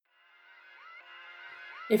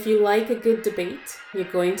If you like a good debate, you're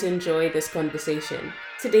going to enjoy this conversation.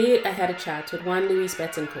 Today, I had a chat with Juan Luis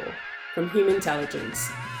Betancourt from Human Intelligence,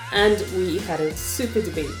 and we had a super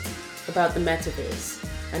debate about the metaverse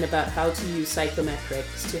and about how to use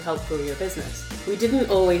psychometrics to help grow your business. We didn't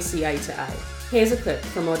always see eye to eye. Here's a clip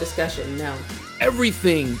from our discussion now.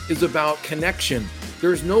 Everything is about connection.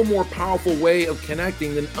 There's no more powerful way of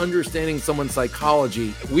connecting than understanding someone's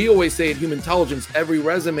psychology. We always say at Human Intelligence, every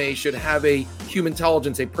resume should have a human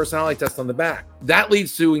intelligence, a personality test on the back. That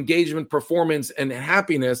leads to engagement, performance, and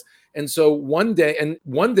happiness. And so one day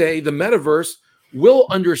the metaverse will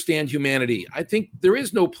understand humanity. I think there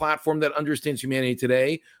is no platform that understands humanity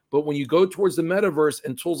today, but when you go towards the metaverse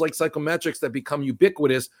and tools like psychometrics that become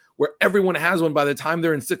ubiquitous, where everyone has one by the time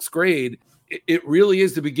they're in sixth grade, it really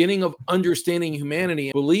is the beginning of understanding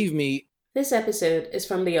humanity. Believe me. This episode is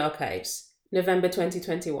from the archives, November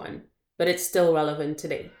 2021, but it's still relevant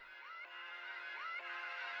today.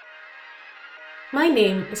 My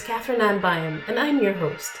name is Catherine Ann Byam, and I'm your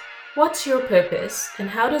host. What's your purpose, and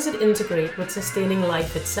how does it integrate with sustaining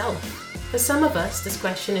life itself? For some of us, this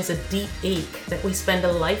question is a deep ache that we spend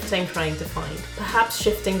a lifetime trying to find, perhaps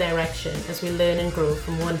shifting direction as we learn and grow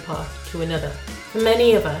from one path to another. For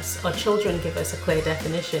many of us, our children give us a clear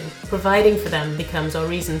definition. Providing for them becomes our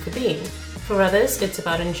reason for being. For others, it's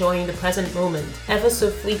about enjoying the present moment, ever so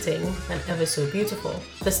fleeting and ever so beautiful.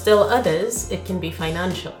 For still others, it can be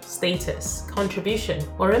financial, status, contribution,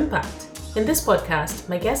 or impact. In this podcast,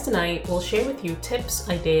 my guest and I will share with you tips,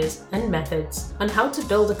 ideas, and methods on how to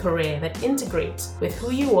build a career that integrates with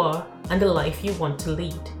who you are and the life you want to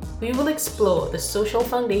lead. We will explore the social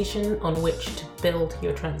foundation on which to build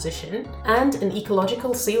your transition and an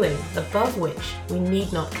ecological ceiling above which we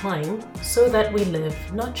need not climb so that we live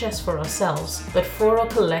not just for ourselves, but for our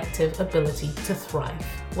collective ability to thrive.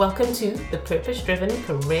 Welcome to the Purpose-Driven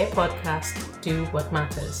Career Podcast, Do What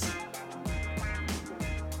Matters.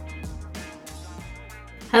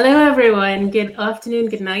 Hello everyone, good afternoon,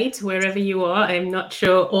 good night, wherever you are. I'm not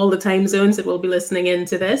sure all the time zones that will be listening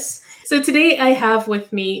into this. So today I have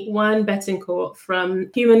with me Juan Betancourt from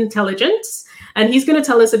Human Intelligence, and he's going to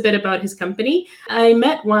tell us a bit about his company. I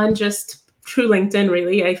met Juan just through LinkedIn,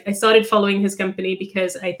 really. I started following his company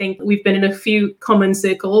because I think we've been in a few common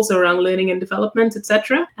circles around learning and development,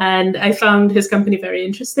 etc. And I found his company very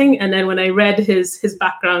interesting. And then when I read his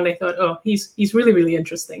background, I thought, oh, he's really, really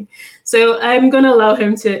interesting. So I'm going to allow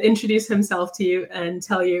him to introduce himself to you and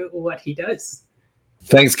tell you what he does.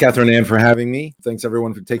 Thanks, Catherine Ann, for having me. Thanks,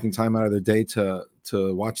 everyone, for taking time out of their day to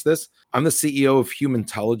watch this. I'm the CEO of Human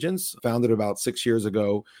Intelligence, founded about 6 years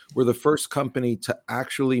ago. We're the first company to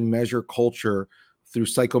actually measure culture through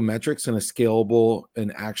psychometrics in a scalable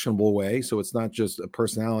and actionable way. So it's not just a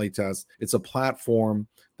personality test. It's a platform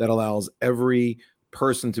that allows every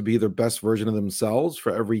person to be their best version of themselves,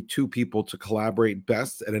 for every two people to collaborate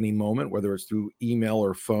best at any moment, whether it's through email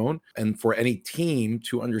or phone, and for any team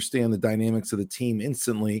to understand the dynamics of the team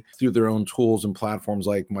instantly through their own tools and platforms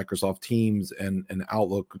like Microsoft Teams and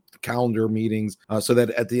Outlook calendar meetings, so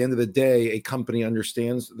that at the end of the day, a company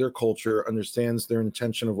understands their culture, understands their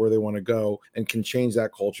intention of where they want to go, and can change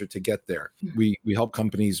that culture to get there. We help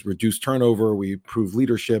companies reduce turnover, we improve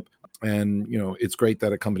leadership. And, it's great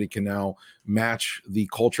that a company can now match the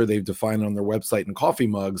culture they've defined on their website and coffee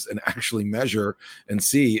mugs and actually measure and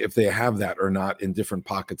see if they have that or not in different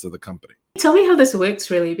pockets of the company. Tell me how this works,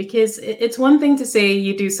 really, because it's one thing to say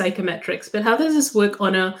you do psychometrics, but how does this work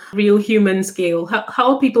on a real human scale?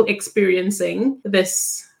 How are people experiencing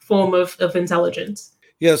this form of intelligence?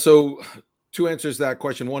 Yeah, so two answers to that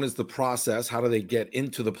question. One is the process. How do they get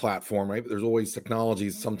into the platform, right? There's always technology,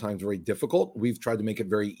 sometimes very difficult. We've tried to make it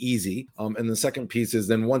very easy. And the second piece is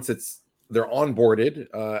then once they're onboarded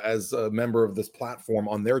as a member of this platform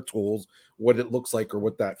on their tools, what it looks like or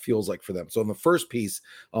what that feels like for them. So in the first piece,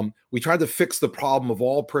 we tried to fix the problem of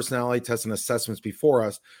all personality tests and assessments before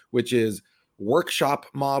us, which is workshop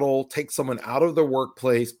model, take someone out of their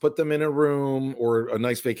workplace, put them in a room or a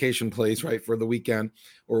nice vacation place, right, for the weekend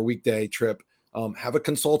or a weekday trip, have a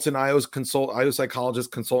consultant, IO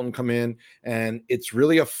psychologist consultant come in, and it's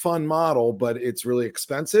really a fun model, but it's really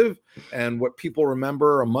expensive. And what people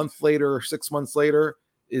remember a month later, 6 months later,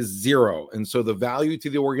 is zero. And so the value to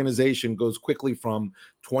the organization goes quickly from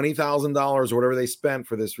 $20,000 or whatever they spent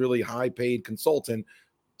for this really high paid consultant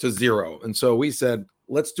to zero. And so we said,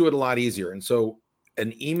 let's do it a lot easier. And so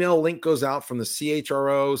an email link goes out from the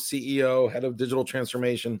CHRO, CEO, head of digital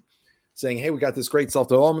transformation, saying, hey, we got this great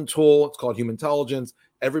self-development tool. It's called Human Intelligence.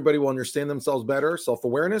 Everybody will understand themselves better.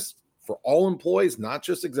 Self-awareness for all employees, not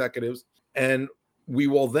just executives. And we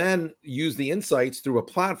will then use the insights through a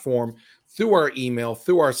platform, through our email,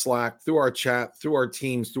 through our Slack, through our chat, through our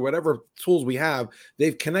Teams, through whatever tools we have.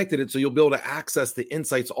 They've connected it so you'll be able to access the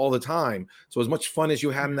insights all the time. So as much fun as you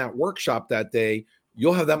had in that workshop that day,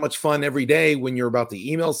 you'll have that much fun every day when you're about to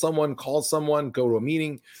email someone, call someone, go to a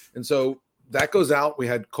meeting. And so that goes out. We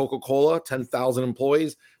had Coca-Cola, 10,000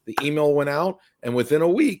 employees. The email went out, and within a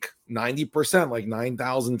week, 90%, like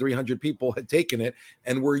 9,300 people had taken it.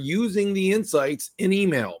 And we're using the insights in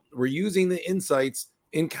email. We're using the insights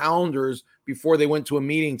in calendars before they went to a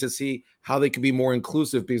meeting to see how they could be more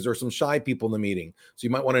inclusive, because there's some shy people in the meeting. So you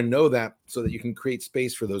might want to know that so that you can create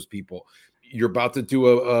space for those people. You're about to do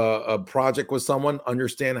a project with someone,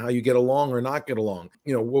 understand how you get along or not get along.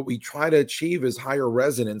 You know, what we try to achieve is higher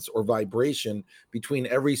resonance or vibration between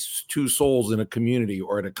every two souls in a community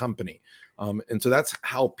or at a company. And so that's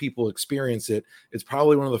how people experience it. It's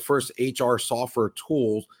probably one of the first HR software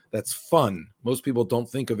tools that's fun. Most people don't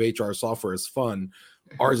think of HR software as fun.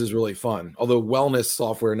 Ours is really fun. Although wellness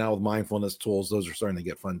software now with mindfulness tools, those are starting to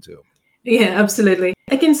get fun too. Yeah, absolutely.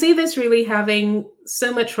 I can see this really having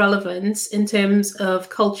so much relevance in terms of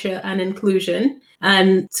culture and inclusion.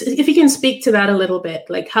 And if you can speak to that a little bit,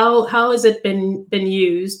 like how has it been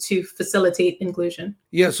used to facilitate inclusion?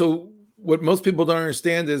 Yeah, so what most people don't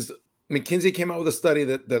understand is McKinsey came out with a study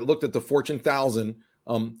that looked at the Fortune 1000.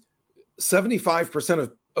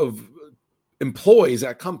 75% of employees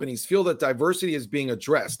at companies feel that diversity is being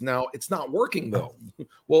addressed. Now, it's not working though.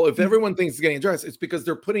 Well, if everyone thinks it's getting addressed, it's because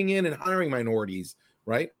they're putting in and hiring minorities,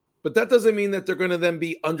 right? But that doesn't mean that they're going to then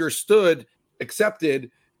be understood,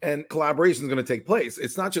 accepted, and collaboration is going to take place.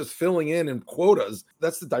 It's not just filling in and quotas.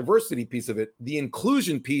 That's the diversity piece of it. The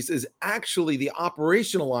inclusion piece is actually the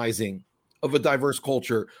operationalizing of a diverse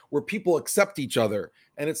culture where people accept each other.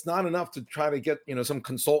 And it's not enough to try to get, some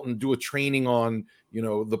consultant do a training on,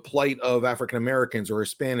 the plight of African Americans or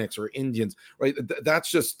Hispanics or Indians, right? That's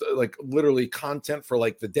just like literally content for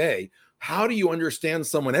like the day. How do you understand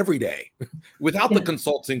someone every day without the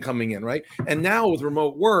consulting coming in, right? And now with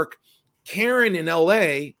remote work, Karen in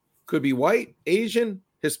LA could be white, Asian,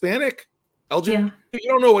 Hispanic, LGBT. You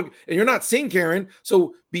don't know what, and you're not seeing Karen.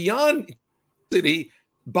 So beyond city,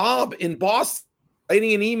 Bob in Boston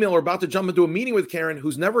writing an email or about to jump into a meeting with Karen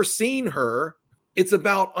who's never seen her. It's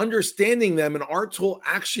about understanding them, and our tool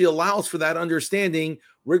actually allows for that understanding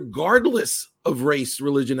regardless of race,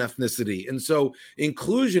 religion, ethnicity. And so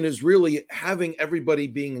inclusion is really having everybody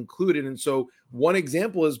being included. And so one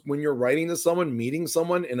example is when you're writing to someone, meeting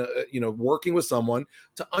someone, and working with someone,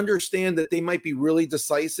 to understand that they might be really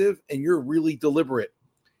decisive and you're really deliberate,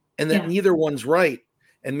 and that neither one's right.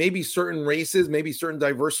 And maybe certain races, maybe certain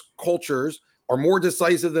diverse cultures are more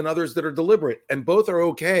decisive than others that are deliberate, and both are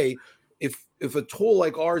okay. If a tool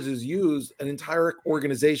like ours is used, an entire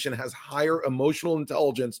organization has higher emotional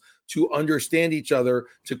intelligence to understand each other,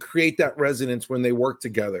 to create that resonance when they work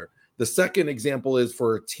together. The second example is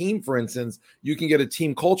for a team, for instance, you can get a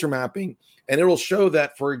team culture mapping, and it'll show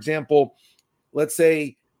that, for example, let's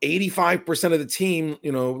say 85% of the team,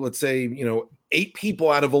 let's say, 8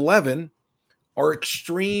 people out of 11 are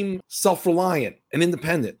extreme self-reliant and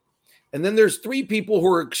independent. And then there's 3 people who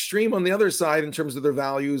are extreme on the other side in terms of their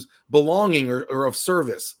values, belonging or of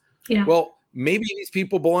service. Yeah. Well, maybe these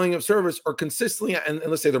people belonging of service are consistently, and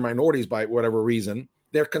let's say they're minorities by whatever reason,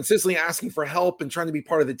 they're consistently asking for help and trying to be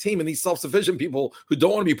part of the team. And these self-sufficient people who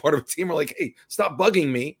don't want to be part of a team are like, hey, stop bugging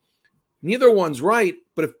me. Neither one's right.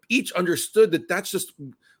 But if each understood that that's just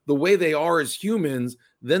the way they are as humans,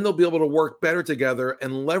 then they'll be able to work better together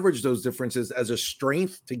and leverage those differences as a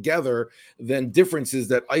strength together than differences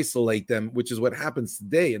that isolate them, which is what happens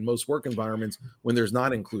today in most work environments when there's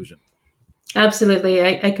not inclusion. Absolutely.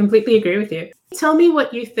 I completely agree with you. Tell me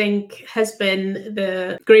what you think has been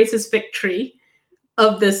the greatest victory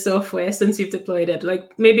of this software since you've deployed it.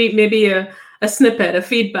 Like maybe a snippet,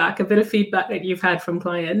 a bit of feedback that you've had from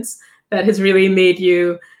clients that has really made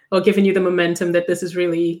you or given you the momentum that this is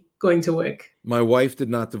really going to work. My wife did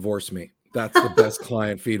not divorce me. That's the best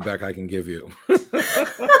client feedback I can give you.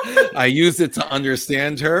 I used it to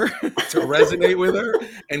understand her, to resonate with her,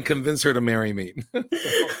 and convince her to marry me.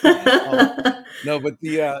 No, but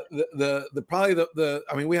we have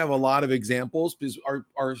a lot of examples because our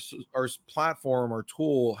platform, our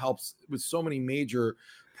tool helps with so many major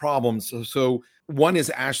problems. So one is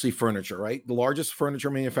Ashley Furniture, right? The largest furniture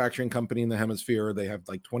manufacturing company in the hemisphere. They have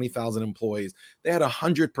like 20,000 employees. They had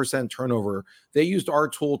 100% turnover. They used our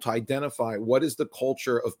tool to identify what is the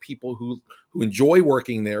culture of people who enjoy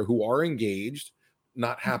working there, who are engaged,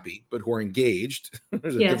 not happy, but who are engaged.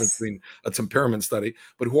 There's a difference between a temperament study,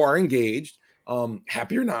 but who are engaged,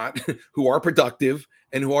 happy or not, who are productive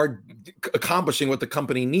and who are accomplishing what the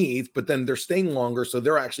company needs, but then they're staying longer, so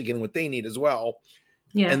they're actually getting what they need as well.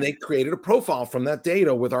 Yeah. And they created a profile from that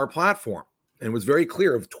data with our platform. And it was very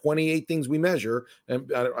clear of 28 things we measure.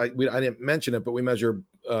 And I didn't mention it, but we measure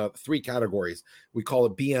 3 categories. We call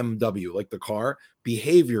it BMW, like the car,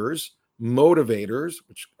 behaviors, motivators,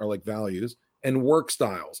 which are like values, and work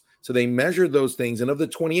styles. So they measured those things. And of the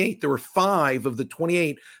 28, there were 5 of the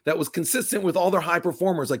 28 that was consistent with all their high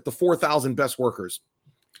performers, like the 4,000 best workers.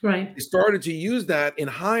 Right. They started to use that in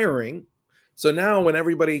hiring. So now when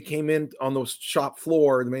everybody came in on the shop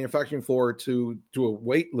floor, the manufacturing floor, to do a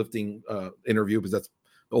weightlifting interview, because that's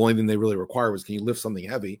the only thing they really require was, can you lift something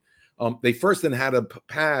heavy? They first then had an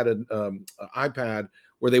iPad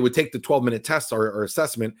where they would take the 12-minute test or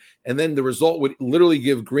assessment, and then the result would literally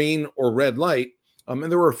give green or red light. And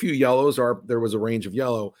there were a few yellows, or there was a range of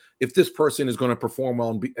yellow, if this person is going to perform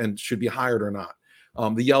well and should be hired or not.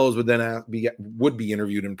 The yellows would then be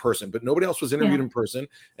interviewed in person, but nobody else was interviewed in person,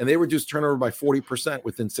 and they reduced turnover by 40%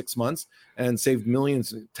 within 6 months and saved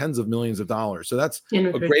millions, tens of millions of dollars. So that's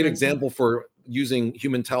a great example for using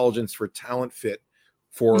human intelligence for talent fit,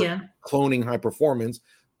 for cloning high performance.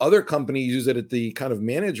 Other companies use it at the kind of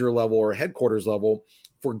manager level or headquarters level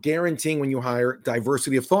for guaranteeing, when you hire,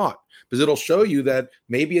 diversity of thought, because it'll show you that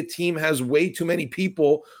maybe a team has way too many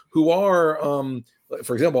people who are,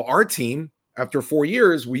 for example, our team. After 4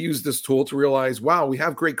 years, we used this tool to realize, wow, we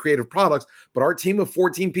have great creative products, but our team of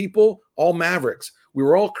 14 people, all mavericks. We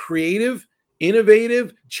were all creative,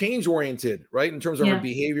 innovative, change-oriented, right? In terms of our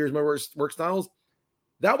behaviors, my work styles.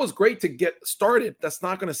 That was great to get started. That's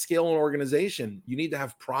not going to scale an organization. You need to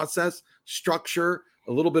have process, structure,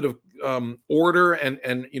 a little bit of order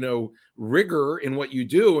and rigor in what you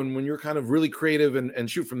do. And when you're kind of really creative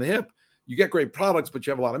and shoot from the hip, you get great products, but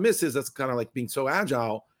you have a lot of misses. That's kind of like being so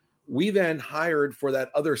agile. We then hired for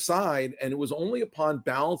that other side, and it was only upon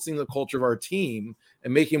balancing the culture of our team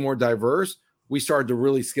and making it more diverse, we started to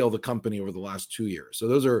really scale the company over the last 2 years. So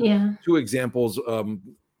those are 2 examples.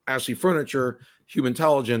 Ashley Furniture, Human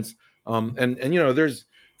Intelligence, and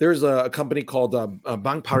there's a company called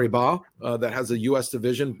Banque Paribas that has a U.S.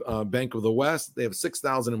 division, Bank of the West. They have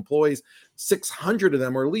 6,000 employees. 600 of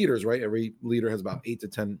them are leaders, right? Every leader has about 8 to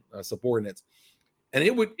 10 subordinates. And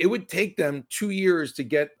it would take them 2 years to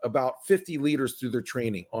get about 50 leaders through their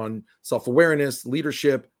training on self-awareness,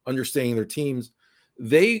 leadership, understanding their teams.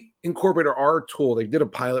 They incorporated our tool. They did a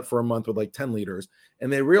pilot for a month with like 10 leaders,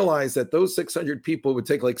 and they realized that those 600 people would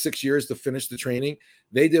take like 6 years to finish the training.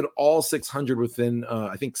 They did all 600 within,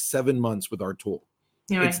 I think, 7 months with our tool.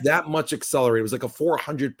 Right. It's that much accelerated. It was like a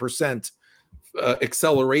 400%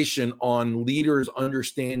 acceleration on leaders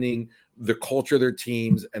understanding the culture of their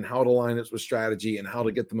teams and how to align it with strategy and how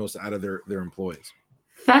to get the most out of their employees.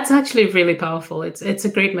 That's actually really powerful. It's a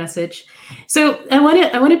great message. So I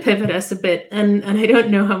want to pivot us a bit, and I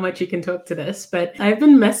don't know how much you can talk to this, but I've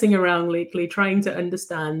been messing around lately trying to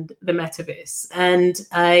understand the metaverse. And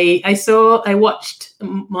I watched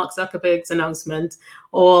Mark Zuckerberg's announcement,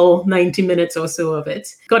 all 90 minutes or so of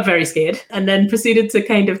it, got very scared, and then proceeded to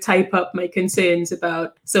kind of type up my concerns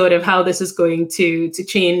about sort of how this is going to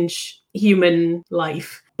change human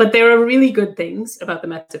life. But there are really good things about the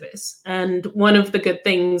metaverse. And one of the good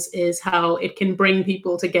things is how it can bring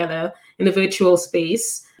people together in a virtual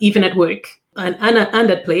space, even at work and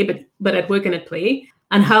at play, but at work and at play,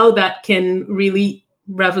 and how that can really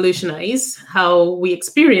revolutionize how we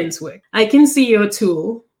experience work. I can see your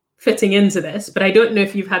tool fitting into this, but I don't know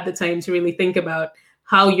if you've had the time to really think about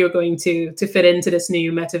how you're going to fit into this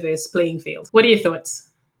new metaverse playing field. What are your thoughts?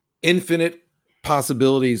 Infinite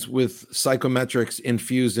possibilities with psychometrics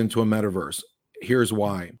infused into a metaverse. Here's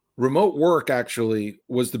why. Remote work actually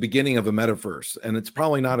was the beginning of a metaverse. And it's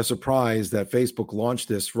probably not a surprise that Facebook launched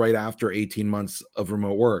this right after 18 months of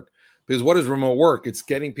remote work. Because what is remote work? It's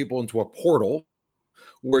getting people into a portal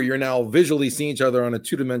where you're now visually seeing each other on a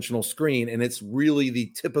 2-dimensional screen. And it's really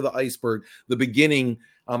the tip of the iceberg, the beginning.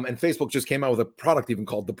 And Facebook just came out with a product even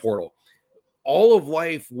called The Portal. All of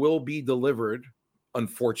life will be delivered,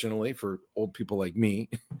 unfortunately for old people like me,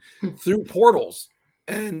 through portals.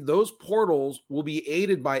 And those portals will be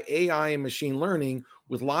aided by AI and machine learning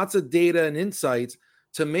with lots of data and insights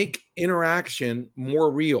to make interaction more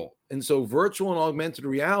real. And so virtual and augmented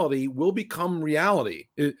reality will become reality.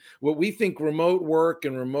 What we think remote work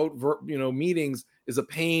and remote meetings is a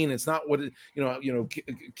pain. It's not what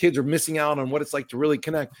kids are missing out on what it's like to really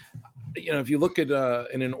connect. If you look at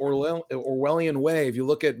in an Orwellian way, if you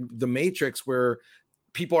look at The Matrix, where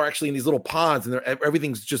people are actually in these little pods and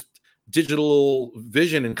everything's just digital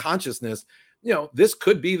vision and consciousness, this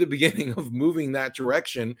could be the beginning of moving that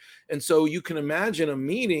direction. And so you can imagine a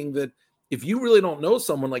meeting that if you really don't know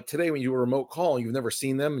someone, like today when you do a remote call, you've never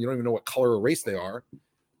seen them, you don't even know what color or race they are,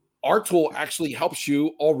 our tool actually helps you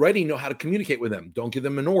already know how to communicate with them. Don't give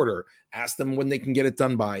them an order. Ask them when they can get it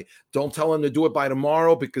done by. Don't tell them to do it by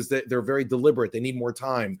tomorrow because they're very deliberate. They need more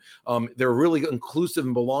time. They're really inclusive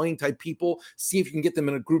and belonging type people. See if you can get them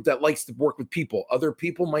in a group that likes to work with people. Other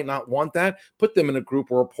people might not want that. Put them in a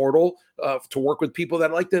group or a portal to work with people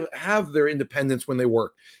that like to have their independence when they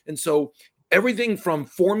work. And so everything from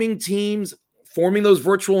forming teams, forming those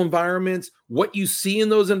virtual environments, what you see in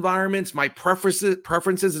those environments, my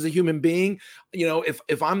preferences as a human being.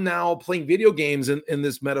 If I'm now playing video games in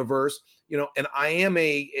this metaverse, and I am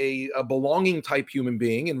a belonging type human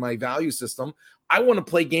being in my value system, I want to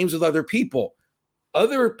play games with other people.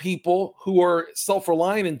 Other people who are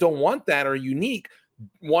self-reliant and don't want that, are unique,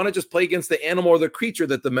 want to just play against the animal or the creature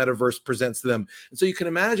that the metaverse presents to them. And so you can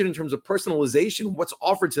imagine in terms of personalization, what's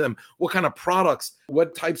offered to them, what kind of products,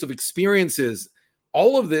 what types of experiences,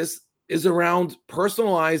 all of this is around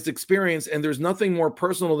personalized experience. And there's nothing more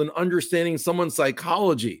personal than understanding someone's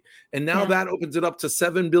psychology. And now that opens it up to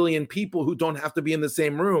 7 billion people who don't have to be in the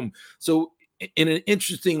same room. So in an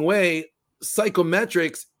interesting way,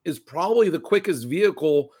 psychometrics is probably the quickest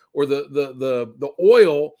vehicle or the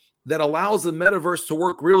oil that allows the metaverse to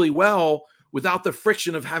work really well without the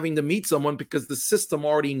friction of having to meet someone, because the system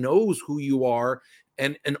already knows who you are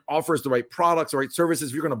and offers the right products, the right services.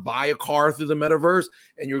 If you're going to buy a car through the metaverse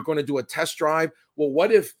and you're going to do a test drive, well,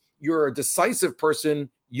 what if you're a decisive person?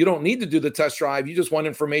 You don't need to do the test drive. You just want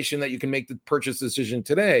information that you can make the purchase decision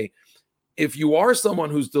today. If you are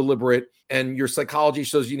someone who's deliberate and your psychology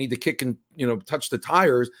shows you need to kick and touch the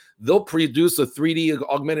tires, they'll produce a 3D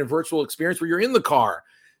augmented virtual experience where you're in the car.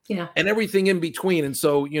 Yeah, and everything in between. And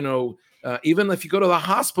so, even if you go to the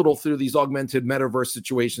hospital through these augmented metaverse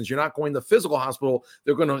situations, you're not going to the physical hospital.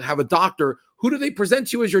 They're going to have a doctor. Who do they present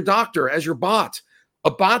to you as your doctor, as your bot?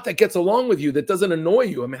 A bot that gets along with you, that doesn't annoy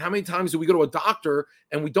you. I mean, how many times do we go to a doctor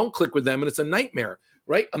and we don't click with them and it's a nightmare,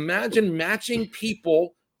 right? Imagine matching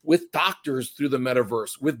people with doctors through the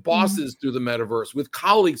metaverse, with bosses through the metaverse, with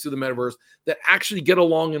colleagues through the metaverse that actually get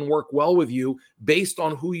along and work well with you based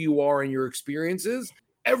on who you are and your experiences.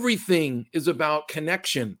 Everything is about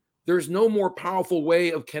connection. There's no more powerful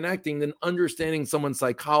way of connecting than understanding someone's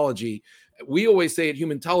psychology. We always say at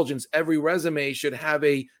Human Intelligence, every resume should have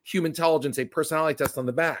a human intelligence, a personality test on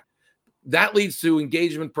the back. That leads to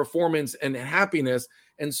engagement, performance, and happiness.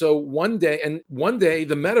 And so one day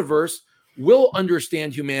the metaverse will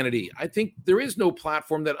understand humanity. I think there is no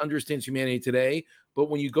platform that understands humanity today. But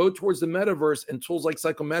when you go towards the metaverse and tools like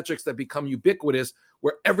psychometrics that become ubiquitous,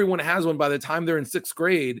 where everyone has one by the time they're in 6th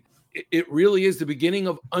grade, it really is the beginning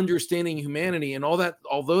of understanding humanity. And all that,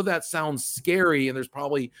 although that sounds scary, and there's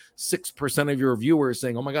probably 6% of your viewers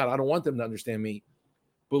saying, oh my God, I don't want them to understand me.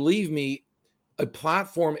 Believe me, a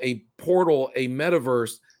platform, a portal, a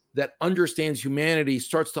metaverse that understands humanity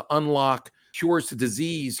starts to unlock cures to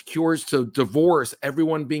disease, cures to divorce,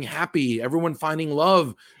 everyone being happy, everyone finding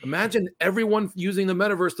love. Imagine everyone using the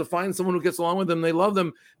metaverse to find someone who gets along with them, they love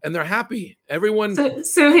them, and they're happy. Everyone.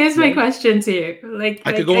 So here's my question to you.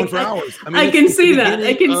 I could go on for hours. I can see that.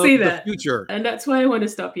 I can see that. Future. And that's why I want to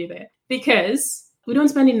stop you there, because we don't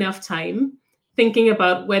spend enough time thinking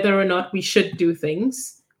about whether or not we should do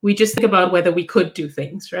things. We just think about whether we could do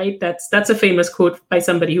things, right? That's a famous quote by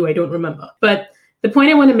somebody who I don't remember. But the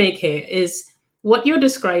point I want to make here is what you're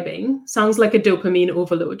describing sounds like a dopamine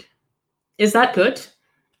overload. Is that good?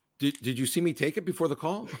 Did you see me take it before the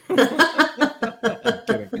call? I'm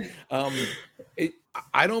kidding.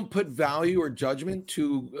 I don't put value or judgment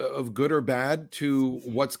of good or bad to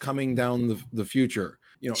what's coming down the future.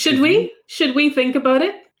 Should we think about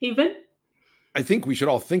it even? I think we should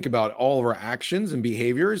all think about all of our actions and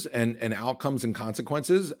behaviors and outcomes and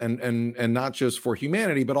consequences, and not just for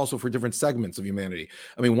humanity, but also for different segments of humanity.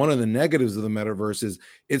 I mean, one of the negatives of the metaverse is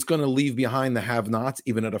it's going to leave behind the have-nots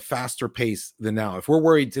even at a faster pace than now. If we're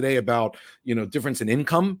worried today about, difference in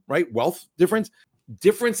income, right? Wealth difference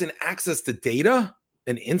in access to data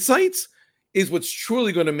and insights is what's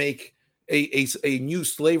truly going to make a new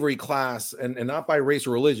slavery class, and not by race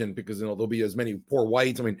or religion, because there'll be as many poor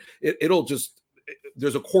whites. I mean,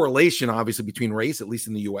 there's a correlation obviously between race, at least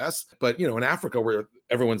in the US, but in Africa where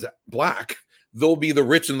everyone's black, there'll be the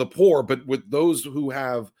rich and the poor. But with those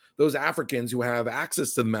Africans who have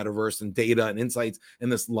access to the metaverse and data and insights in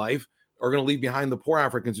this life are going to leave behind the poor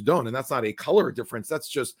Africans who don't. And that's not a color difference. That's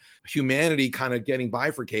just humanity kind of getting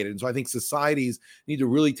bifurcated. And so I think societies need to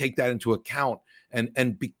really take that into account.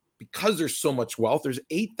 Because there's so much wealth, there's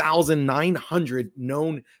 8,900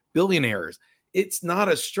 known billionaires. it's not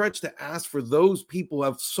a stretch to ask for those people who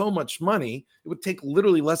have so much money. It would take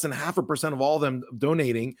literally less than 0.5% of all of them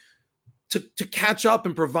donating to catch up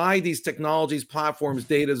and provide these technologies, platforms,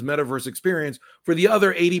 data's metaverse experience for the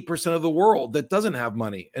other 80% of the world that doesn't have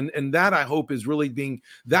money. And that, I hope, is really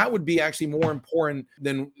that would be actually more important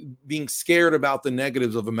than being scared about the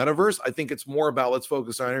negatives of a metaverse. I think it's more about, let's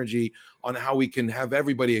focus our energy on how we can have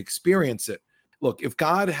everybody experience it. Look, if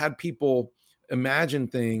God had people imagine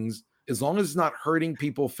things, as long as it's not hurting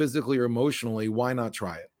people physically or emotionally, why not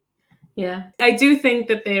try it? Yeah, I do think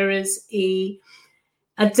that there is a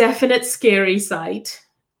definite scary side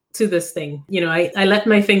to this thing. I let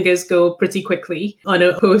my fingers go pretty quickly on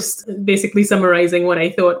a post basically summarizing what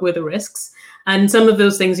I thought were the risks. And some of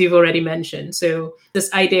those things you've already mentioned. So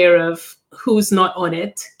this idea of who's not on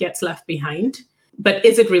it gets left behind. But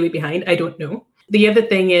is it really behind? I don't know. The other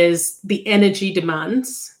thing is the energy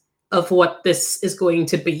demands of what this is going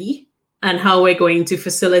to be and how we're going to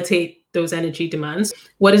facilitate those energy demands.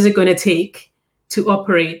 What is it going to take to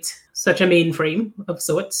operate such a mainframe of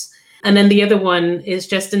sorts? And then the other one is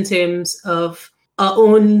just in terms of our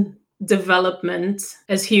own development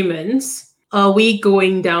as humans. Are we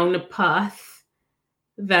going down a path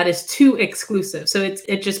that is too exclusive? So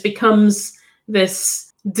it just becomes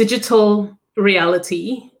this digital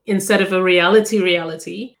reality instead of a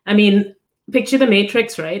reality. I mean, picture the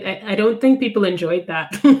Matrix, right? I don't think people enjoyed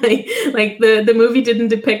that. like the movie didn't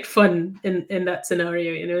depict fun in that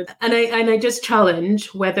scenario, And I just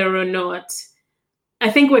challenge whether or not, I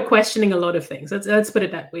think we're questioning a lot of things. Let's put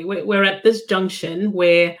it that way. We're at this junction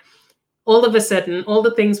where all of a sudden, all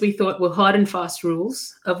the things we thought were hard and fast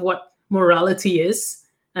rules of what morality is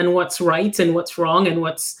and what's right and what's wrong and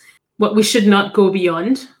what we should not go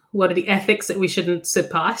beyond, what are the ethics that we shouldn't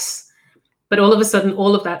surpass. But all of a sudden,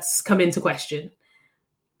 all of that's come into question.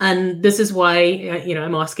 And this is why,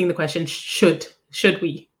 I'm asking the question, should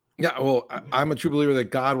we? Yeah, well, I'm a true believer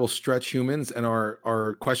that God will stretch humans and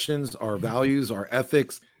our questions, our values, our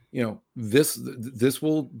ethics. This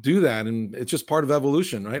will do that. And it's just part of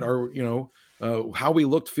evolution, right? How we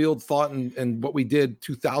looked, feel, thought, and what we did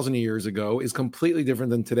 2,000 years ago is completely different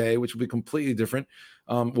than today, which will be completely different.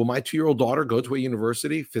 Will my 2-year-old daughter go to a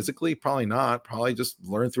university physically? Probably not. Probably just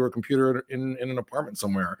learn through a computer in an apartment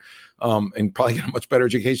somewhere, and probably get a much better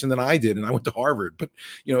education than I did. And I went to Harvard. But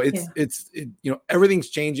everything's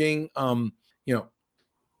changing. I'm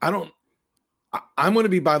going to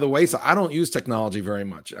be by the way. So I don't use technology very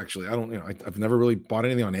much. Actually, I don't. I've never really bought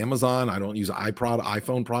anything on Amazon. I don't use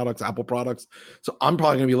iPhone products, Apple products. So I'm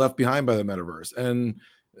probably going to be left behind by the metaverse, and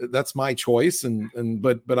that's my choice.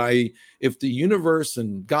 But if the universe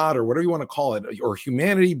and God, or whatever you want to call it, or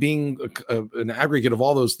humanity being an aggregate of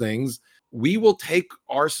all those things, we will take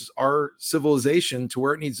our civilization to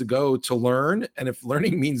where it needs to go to learn. And if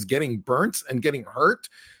learning means getting burnt and getting hurt,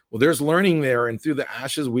 well, there's learning there, and through the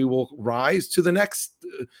ashes, we will rise to the next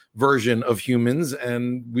version of humans,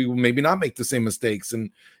 and we will maybe not make the same mistakes.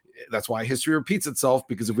 And that's why history repeats itself,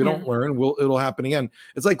 because if we don't learn, it'll happen again.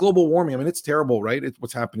 It's like global warming. I mean, it's terrible, right? It's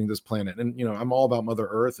what's happening to this planet. And, I'm all about Mother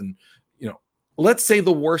Earth. And, let's say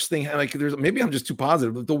the worst thing, maybe I'm just too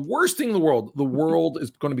positive, but the worst thing in the world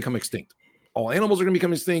is going to become extinct. All animals are going to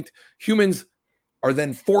become extinct. Humans are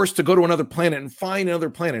then forced to go to another planet and find another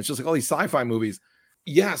planet. It's just like all these sci-fi movies.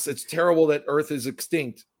 Yes, it's terrible that Earth is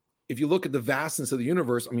extinct. If you look at the vastness of the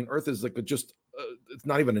universe, I mean, Earth is like it's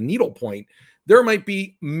not even a needle point. There might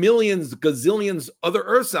be millions, gazillions other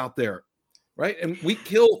Earths out there, right? And we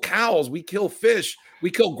kill cows, we kill fish, we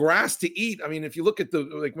kill grass to eat. I mean, if you look at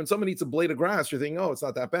when someone eats a blade of grass, you're thinking, oh, it's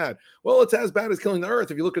not that bad. Well, it's as bad as killing the Earth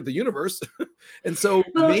if you look at the universe. And so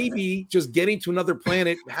maybe just getting to another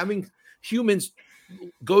planet, having humans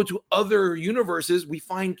go to other universes, we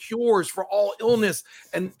find cures for all illness,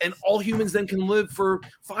 and all humans then can live for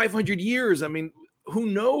 500 years. I mean, who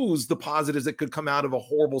knows the positives that could come out of a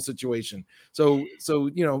horrible situation. So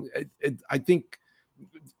I think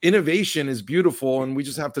innovation is beautiful, and we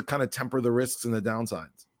just have to kind of temper the risks and the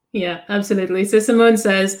downsides. Yeah, absolutely. So Simone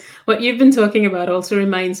says, what you've been talking about also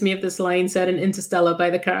reminds me of this line said in Interstellar by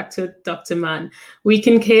the character Dr. Mann. We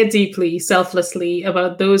can care deeply, selflessly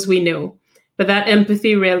about those we know, but that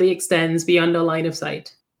empathy rarely extends beyond our line of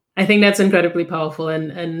sight. I think that's incredibly powerful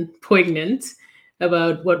and poignant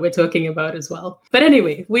about what we're talking about as well. But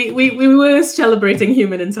anyway, we were celebrating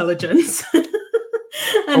human intelligence.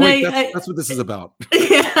 That's what this is about.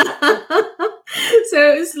 Yeah.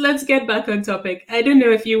 So let's get back on topic. I don't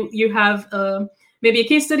know if you have maybe a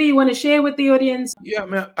case study you want to share with the audience. Yeah,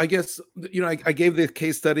 man, I guess, I gave the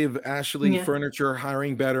case study of Ashley Furniture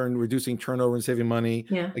hiring better and reducing turnover and saving money.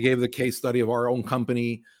 Yeah. I gave the case study of our own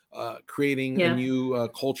company creating a new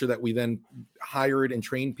culture that we then hired and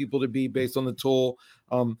trained people to be based on the tool.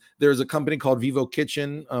 There's a company called Vivo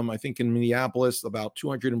Kitchen, I think in Minneapolis, about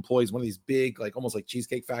 200 employees, one of these big, like almost like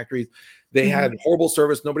cheesecake factories. They had horrible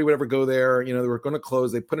service. Nobody would ever go there. They were going to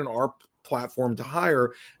close. They put in our platform to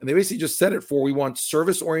hire, and they basically just set it for, we want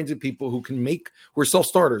service-oriented people who are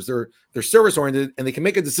self-starters. They're service-oriented, and they can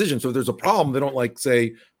make a decision. So if there's a problem, they don't like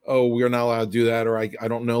say, oh, we are not allowed to do that, or I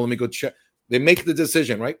don't know, let me go check. They make the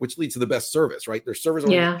decision, right? Which leads to the best service, right? They're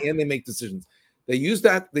service-oriented and they make decisions. They use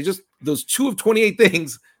that. Those 2 of 28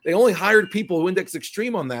 things, they only hired people who index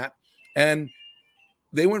extreme on that. And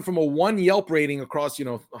they went from a 1 Yelp rating across,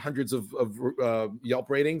 hundreds of Yelp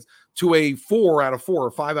ratings to a 4 out of 4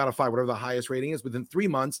 or 5 out of 5, whatever the highest rating is, within 3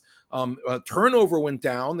 months. Turnover went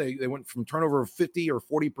down. They went from turnover of 50 or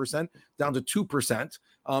 40% down to 2%.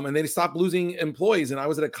 And they stopped losing employees. And I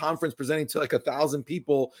was at a conference presenting to like 1,000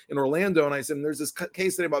 people in Orlando. And I said, there's this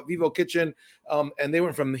case today about Vivo Kitchen. And they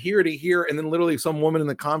went from here to here. And then literally some woman in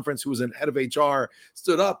the conference who was an head of HR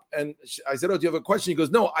stood up. And I said, oh, do you have a question? He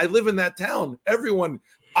goes, no, I live in that town.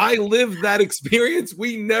 I lived that experience.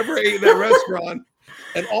 We never ate that restaurant.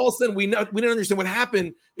 And all of a sudden we didn't understand what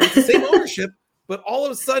happened. It was the same ownership. But all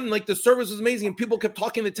of a sudden, like, the service was amazing and people kept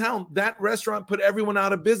talking to town. That restaurant put everyone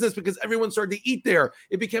out of business because everyone started to eat there.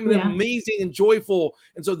 It became an amazing and joyful.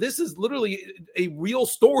 And so this is literally a real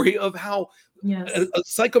story of how a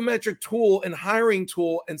psychometric tool and hiring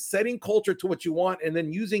tool and setting culture to what you want and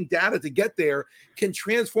then using data to get there can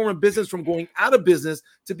transform a business from going out of business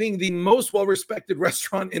to being the most well-respected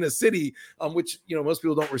restaurant in a city, which, most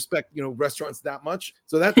people don't respect, restaurants that much.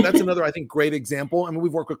 So that's another, I think, great example. I mean,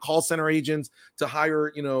 we've worked with call center agents to hire,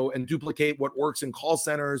 and duplicate what works in call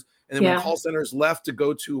centers. And then when call centers left to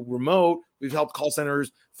go to remote, we've helped call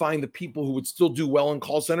centers find the people who would still do well in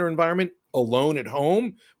call center environment alone at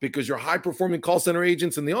home, because your high performing call center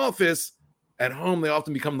agents in the office at home, they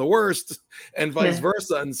often become the worst, and vice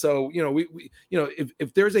versa. And so,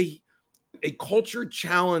 if there's a culture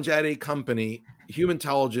challenge at a company, Human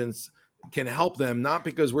Intelligence can help them, not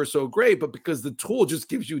because we're so great, but because the tool just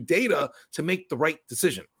gives you data to make the right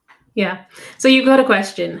decision. Yeah. So you've got a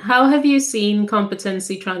question. How have you seen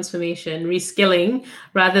competency transformation, reskilling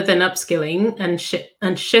rather than upskilling,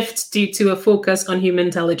 and shift due to a focus on human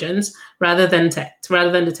intelligence rather than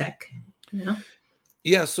the tech?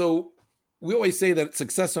 Yeah. So we always say that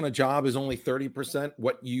success on a job is only 30%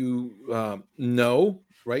 what you know,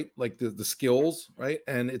 right? Like the skills, right?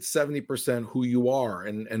 And it's 70% who you are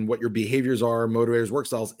and what your behaviors are, motivators, work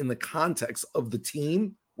styles in the context of the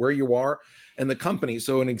team, where you are, and the company.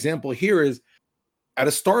 So an example here is at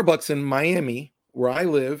a Starbucks in Miami, where I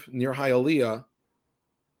live near Hialeah,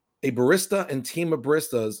 a barista and team of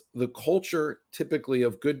baristas, the culture typically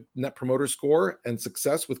of good net promoter score and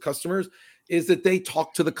success with customers is that they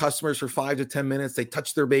talk to the customers for 5 to 10 minutes. They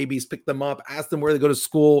touch their babies, pick them up, ask them where they go to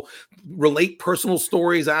school, relate personal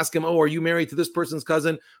stories, ask them, oh, are you married to this person's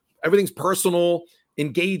cousin? Everything's personal,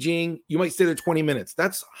 engaging. You might stay there 20 minutes.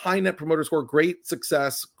 That's high net promoter score, great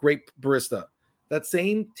success, great barista. That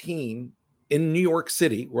same team in New York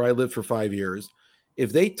City, where I lived for 5 years,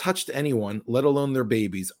 if they touched anyone, let alone their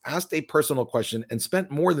babies, asked a personal question and spent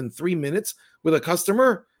more than 3 minutes with a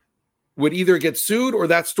customer, would either get sued or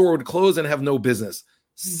that store would close and have no business.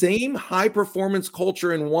 Same high performance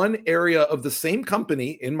culture in one area of the same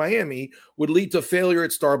company in Miami would lead to failure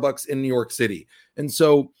at Starbucks in New York City. And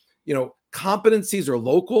so, competencies are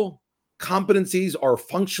local. Competencies are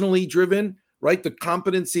functionally driven, right? The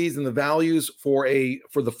competencies and the values for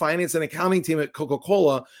the finance and accounting team at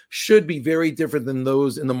Coca-Cola should be very different than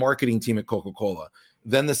those in the marketing team at Coca-Cola,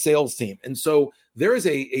 than the sales team. And so there is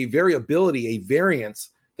a variability, a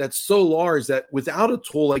variance that's so large that without a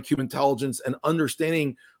tool like Human Intelligence and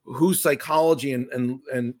understanding whose psychology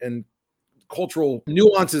and cultural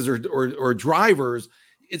nuances or drivers,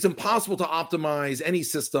 it's impossible to optimize any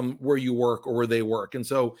system where you work or where they work. And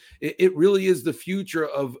so it really is the future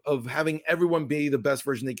of having everyone be the best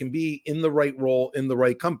version they can be in the right role, in the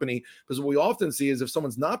right company. Because what we often see is if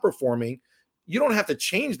someone's not performing, you don't have to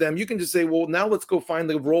change them. You can just say, well, now let's go find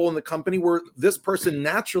the role in the company where this person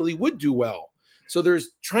naturally would do well. So there's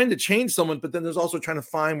trying to change someone, but then there's also trying to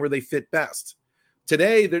find where they fit best.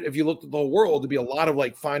 Today, if you looked at the whole world, there'd be a lot of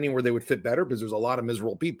like finding where they would fit better because there's a lot of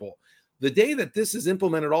miserable people. The day that this is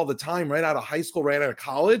implemented all the time, right out of high school, right out of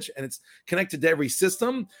college, and it's connected to every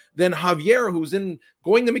system, then Javier, who's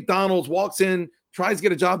going to McDonald's, walks in, tries to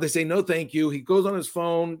get a job. They say, no, thank you. He goes on his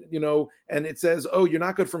phone, and it says, oh, you're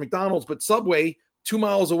not good for McDonald's, but Subway, 2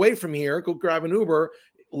 miles away from here, go grab an Uber,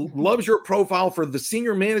 loves your profile for the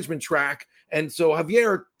senior management track. And so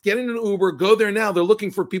Javier, get in an Uber, go there now. They're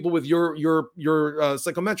looking for people with your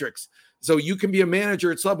psychometrics. So you can be a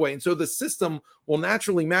manager at Subway. And so the system will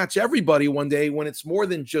naturally match everybody one day when it's more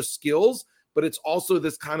than just skills, but it's also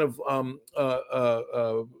this kind of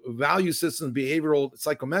value system, behavioral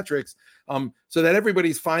psychometrics, so that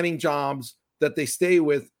everybody's finding jobs that they stay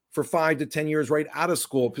with for 5 to 10 years right out of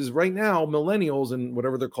school. Because right now, millennials and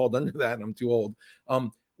whatever they're called under that, and I'm too old,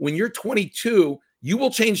 when you're 22, you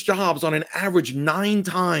will change jobs on an average 9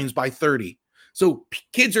 times by 30. So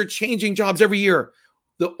kids are changing jobs every year.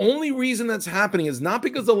 The only reason that's happening is not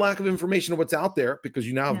because of the lack of information of what's out there, because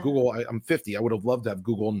you now have Google. I'm 50. I would have loved to have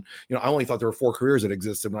Google. And, I only thought there were 4 careers that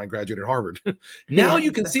existed when I graduated Harvard. Now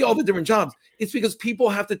you can see all the different jobs. It's because people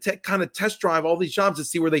have to kind of test drive all these jobs to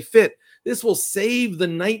see where they fit. This will save the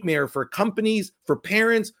nightmare for companies, for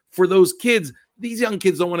parents, for those kids. These young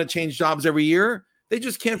kids don't want to change jobs every year. They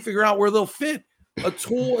just can't figure out where they'll fit. A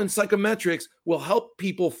tool in psychometrics will help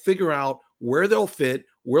people figure out where they'll fit,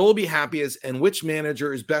 where they'll be happiest, and which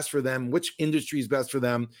manager is best for them, which industry is best for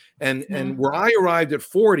them. And where I arrived at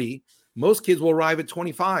 40, most kids will arrive at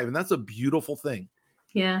 25, and that's a beautiful thing.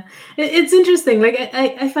 Yeah, it's interesting. Like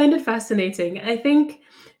I find it fascinating. I think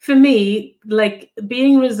for me, like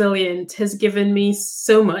being resilient has given me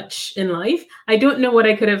so much in life. I don't know what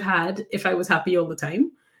I could have had if I was happy all the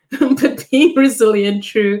time. But being resilient,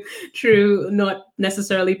 true, not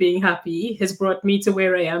necessarily being happy, has brought me to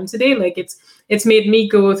where I am today. Like it's made me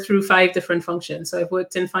go through 5 different functions. So I've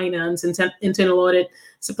worked in finance, internal audit,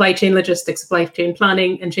 supply chain logistics, supply chain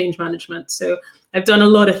planning, and change management. So I've done a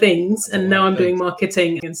lot of things, and now I'm doing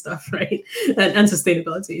marketing and stuff, right? And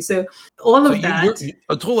sustainability. So all of that.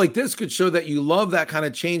 A tool like this could show that you love that kind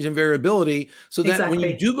of change and variability, so that when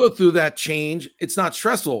you do go through that change, it's not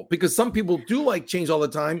stressful, because some people do like change all the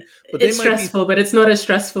time, but it's stressful, but it's not as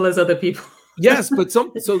stressful as other people. Yes, but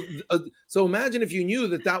so imagine if you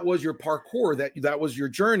knew that was your parkour, that was your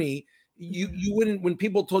journey. You wouldn't, when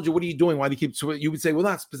people told you, what are you doing? Why do you keep, you would say, well,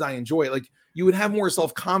 that's because I enjoy it. Like, you would have more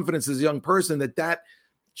self-confidence as a young person that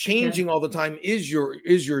changing all the time is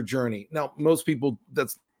your journey. Now, most people,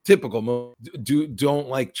 that's typical, don't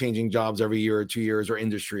like changing jobs every year or 2 years or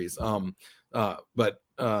industries. The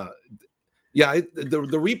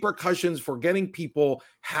repercussions for getting people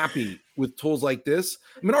happy with tools like this.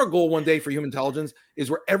 I mean, our goal one day for Human Intelligence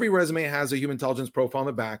is where every resume has a Human Intelligence profile on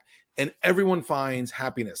the back, and everyone finds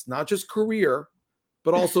happiness, not just career,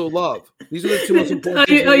 but also love. These are the 2 most important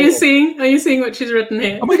things. Are you seeing what she's written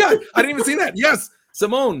here? Oh my God, I didn't even see that. Yes,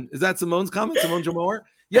 Simone. Is that Simone's comment? Simone Jamour?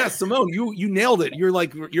 Yes, Simone, you nailed it. You're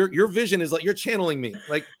like, your vision is like, you're channeling me.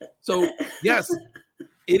 Like, so yes,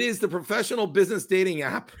 it is the professional business dating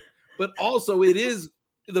app, but also it is,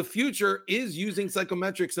 the future is using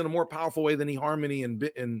psychometrics in a more powerful way than eHarmony and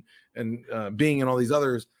Bing and all these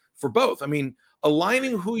others for both. I mean,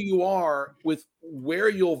 aligning who you are with where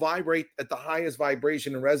you'll vibrate at the highest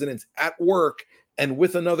vibration and resonance at work and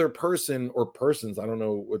with another person or persons, I don't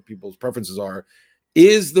know what people's preferences are,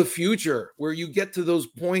 is the future, where you get to those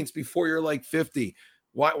points before you're like 50.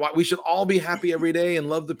 Why we should all be happy every day and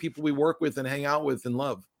love the people we work with and hang out with and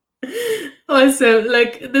love. Awesome.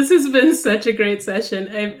 Like, this has been such a great session.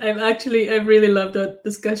 I've really loved our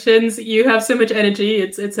discussions. You have so much energy.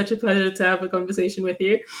 It's such a pleasure to have a conversation with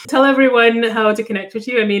you. Tell everyone how to connect with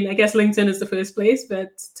you. I mean, I guess LinkedIn is the first place, but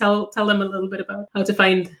tell them a little bit about how to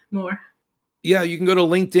find more. Yeah, you can go to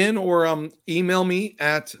LinkedIn or email me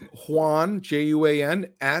at Juan, Juan,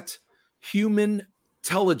 at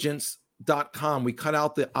humanintelligence.com. We cut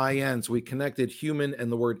out the IN, so we connected human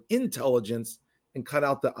and the word intelligence and cut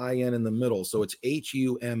out the IN in the middle. So it's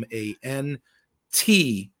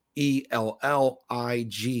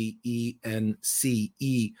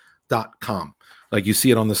HumanTelligence.com. Like you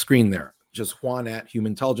see it on the screen there. Just Juan at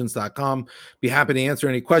humanintelligence.com. Be happy to answer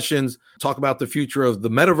any questions, talk about the future of the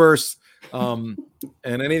metaverse, and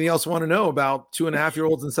anything else you want to know about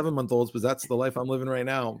 2.5-year-olds and 7-month-olds, because that's the life I'm living right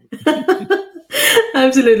now.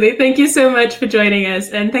 Absolutely. Thank you so much for joining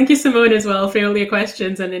us. And thank you, Simone, as well, for all your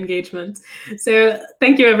questions and engagement. So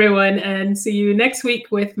thank you, everyone, and see you next week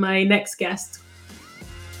with my next guest.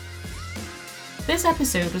 This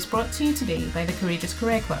episode was brought to you today by the Courageous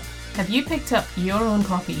Career Club. Have you picked up your own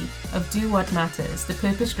copy of Do What Matters, the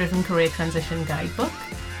Purpose-Driven Career Transition Guidebook?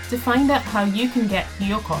 To find out how you can get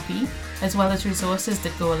your copy, as well as resources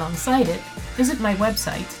that go alongside it, visit my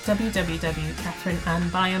website,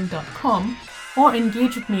 www.catherineannbyam.com, or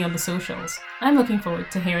engage with me on the socials. I'm looking forward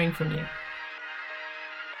to hearing from you.